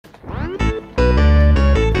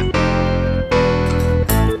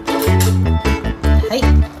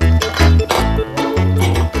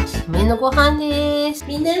ご飯です。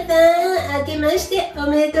皆さん、明けましてお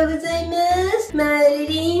めでとうございます。マリ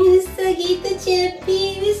リンウサギとチャッ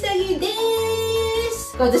ピーウサギです。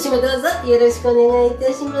今年もどうぞよろしくお願いい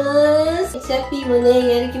たします。チャッピーも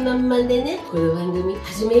ね、やる気満々でね、この番組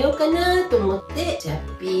始めようかなと思って、チャッ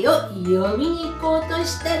ピーを呼びに行こうと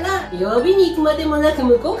したら、呼びに行くまでもなく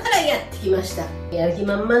向こうからやってきました。やる気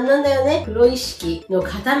満々なんだよね。プロ意識の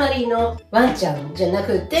塊のワンちゃんじゃな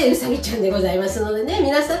くてウサギちゃんでございますのでね、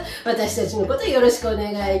皆さん私たちのことよろしくお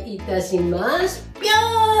願いいたします。ぴょー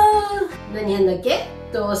ん。何やんだっけ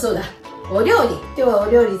そうだ。お料理。今日は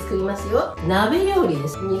お料理作りますよ。鍋料理で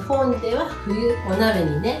す。日本では冬お鍋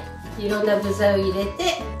にね、いろんな具材を入れて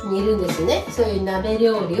煮るんですね。そういう鍋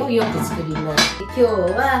料理をよく作ります。今日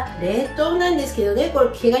は冷凍なんですけどね、これ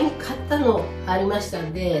毛ガニ買ったのありました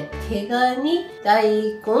んで、毛ガニ、大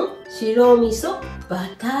根、白味噌、バ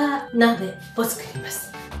ター鍋を作りま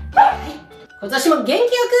す。はい。今年も元気よ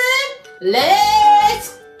く、レッ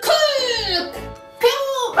ツクック！ぴょ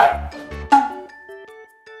ー！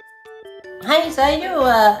はい、材料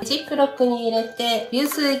はジップロックに入れて流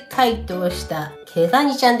水解凍した毛ガ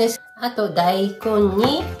ニちゃんです。あと大根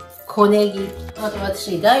に小ネギ。あと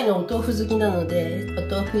私大のお豆腐好きなのでお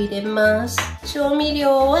豆腐入れます。調味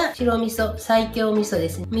料は白味噌、西京味噌で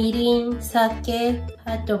すね。みりん、酒、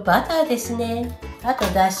あとバターですね。あと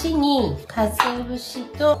だしにかつおぶし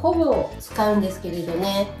と昆布を使うんですけれど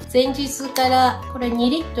ね。前日からこれ2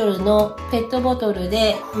リットルのペットボトル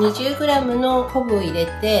で 20g の昆布を入れ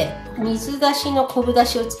て水出しの昆布出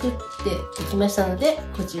汁を作っていきましたので、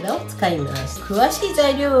こちらを使います。詳しい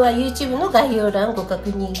材料は YouTube の概要欄ご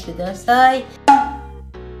確認ください。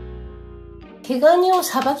毛ガニを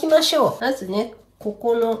さばきましょう。まずね、こ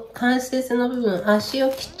この関節の部分、足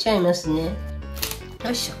を切っちゃいますね。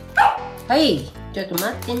よいしょ。はい。ちょっと待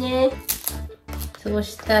ってね。そう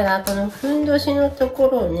したら、このふんどしのとこ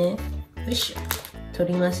ろをね、よいしょ。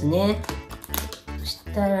取りますね。そし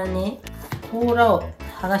たらね、甲羅を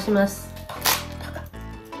剥がします。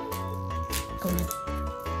この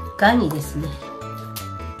ガニですね。を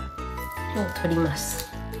取りま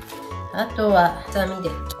す。あとは、ハサミで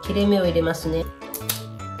切れ目を入れますね。よ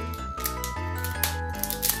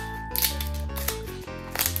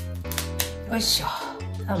いしょ。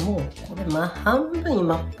あ、もう、これ、半分に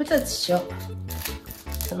真っ二つでしょ。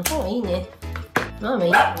その方がいいね。まあまあい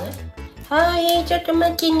いかな。はい、ちょっと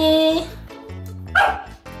待ってね。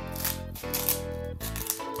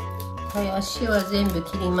はい、足は全部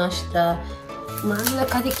切りました。真ん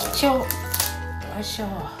中で切っちゃおう。よいしょ。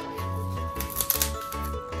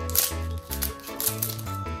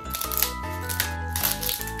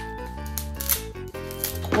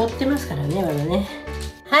凍ってますからね、まだね。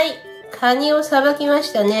はい。カニをさばきま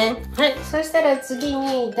したね。はい。そしたら次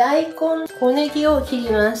に大根、小ネギを切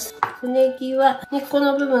ります。小ネギは根っこ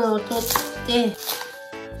の部分を取って、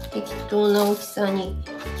適当な大きさに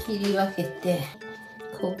切り分けて、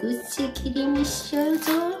小口切りにしちゃう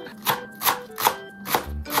ぞ。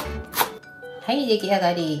はい、出来上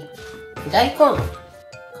がり。大根。皮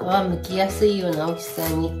剥きやすいような大きさ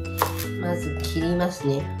に、まず切ります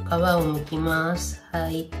ね。皮を剥きます。は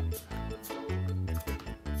い。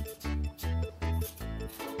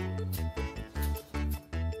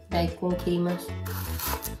大根切ります。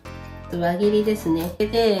輪切りですね。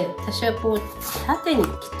で、私はこう、縦に切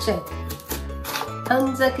っちゃう。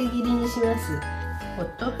短冊切りにします。お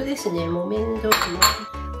豆腐ですね。木綿豆腐の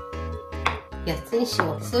やつにし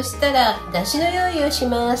よう。そしたら、だしの用意をし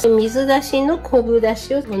ます。水だしの昆布だ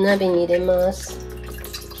しをお鍋に入れます。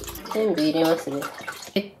全部入れますね。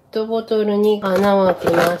ペットボトルに穴を開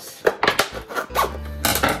けます。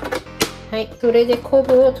はい。それで昆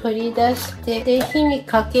布を取り出して、で、火に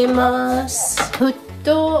かけます。沸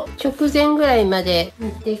騰直前ぐらいまで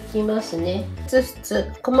煮ていきますね。ずつ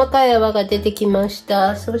細かい泡が出てきまし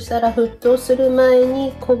た。そしたら沸騰する前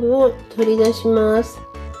に昆布を取り出します。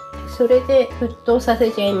それで沸騰させ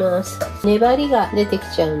ちゃいます。粘りが出てき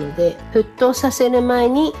ちゃうので、沸騰させる前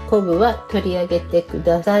に昆布は取り上げてく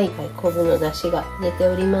ださい。はい、昆布の出汁が出て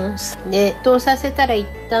おります。で、沸騰させたら一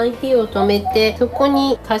旦火を止めて、そこ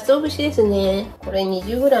に鰹節ですね。これ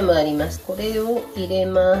 20g あります。これを入れ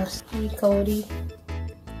ます。いい香り。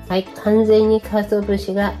はい、完全に鰹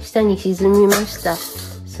節が下に沈みました。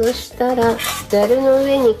そしたら、ざるの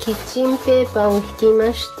上にキッチンペーパーを引き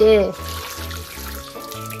まして、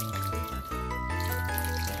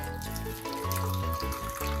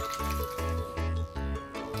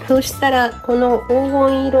そしたら、この黄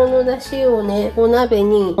金色の出汁をね、お鍋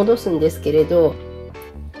に戻すんですけれど、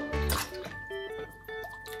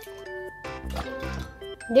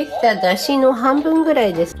できた出汁の半分ぐら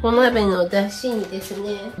いです。お鍋の出汁にです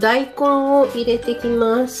ね、大根を入れてき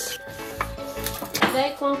ます。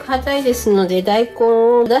大根硬いですので、大根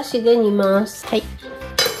をだしで煮ます。はい。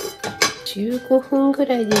15分ぐ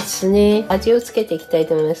らいですね。味をつけていきたい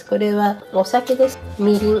と思います。これはお酒です。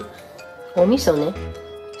みりん、お味噌ね。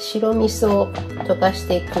白味噌を溶かし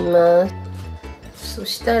ていきます。そ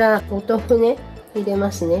したら、お豆腐ね、入れま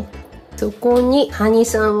すね。そこに、カニ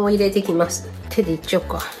さんを入れていきます。手でいっちゃおう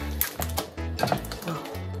か。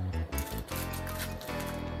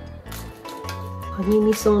カニ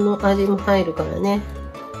味噌の味も入るからね。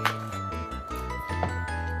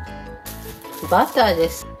バターで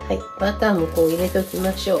す。はい、バターもこう入れておき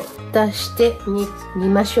ましょう。出して煮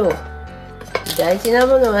ましょう。大事な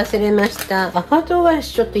もの忘れました。赤唐辛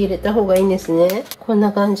子ちょっと入れた方がいいんですね。こん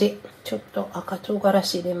な感じ。ちょっと赤唐辛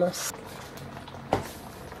子入れます。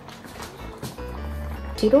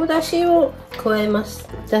白だしを加えます。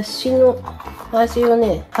だしの味を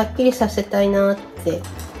ね、はっきりさせたいなって。は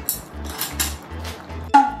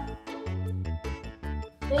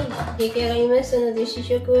い、出来上がりましたので試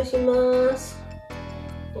食をします。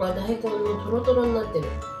大根もトロトロになってる。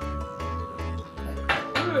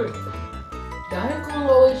大根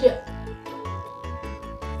が美味しい。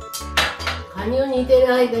カニを煮て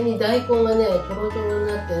る間に大根がね、トロトロに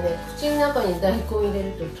なってね、口の中に大根入れ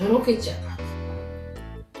るととろけちゃう。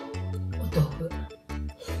お豆腐。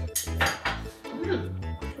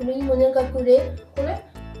これにもね、隠れ。これ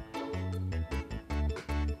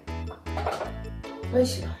おい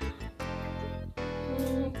しい。配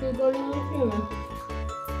りましょう。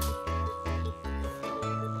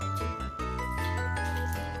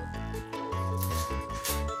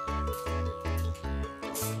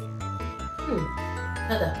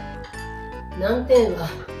ただ難点はカ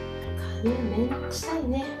ニはめんどくさい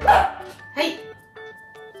ね。はい、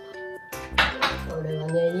これは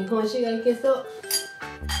ね、日本酒がいけそう。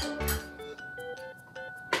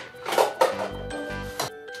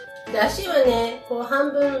だしはね、こう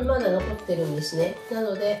半分まだ残ってるんですね。な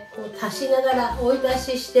のでこう足しながら追い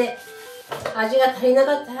足しして、味が足りな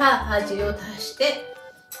かったら味を足して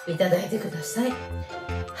いただいてください。は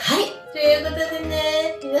い、ということで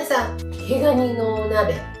ね、皆さん、毛ガニの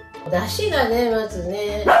鍋。だしがね、まず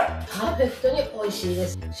ね、パーフェクトに美味しいで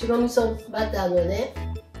す。白味噌バターのね、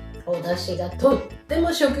お出汁がとって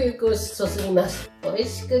も食欲をそそります。美味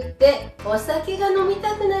しくってお酒が飲み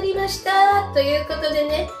たくなりました。ということで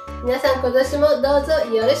ね、皆さん今年もどうぞ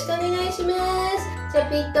よろしくお願いします。チャ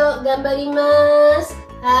ピッと頑張ります。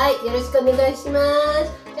はい、よろしくお願いします。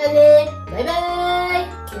じゃあね、バイバー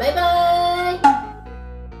イ。バイバーイ。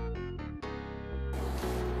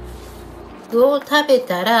具を食べ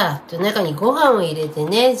たら、中にご飯を入れて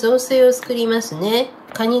ね、雑炊を作りますね。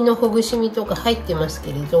カニのほぐし身とか入ってます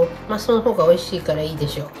けれど、その方が美味しいからいいで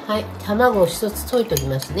しょう。はい、卵を一つ溶いておき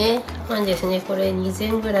ますね。ですね、これ2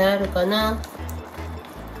膳ぐらいあるかな。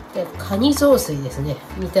でカニ雑炊ですね。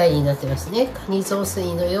みたいになってますね。カニ雑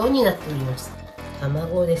炊のようになっております。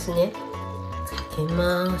卵ですね。かけ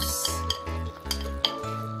ます。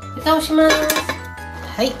蓋をします。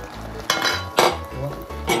はい。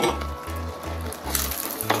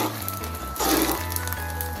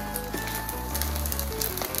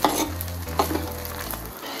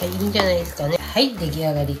はい、いいんじゃないですかね。はい、出来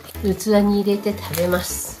上がり。器に入れて食べま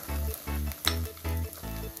す。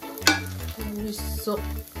おいしそう。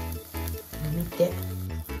見て。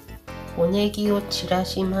小ネギを散ら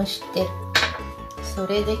しまして、そ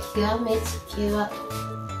れで極めつきは、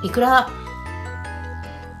いくら。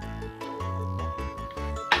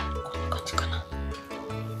こんな感じかな。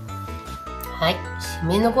はい、締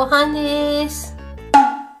めのご飯です。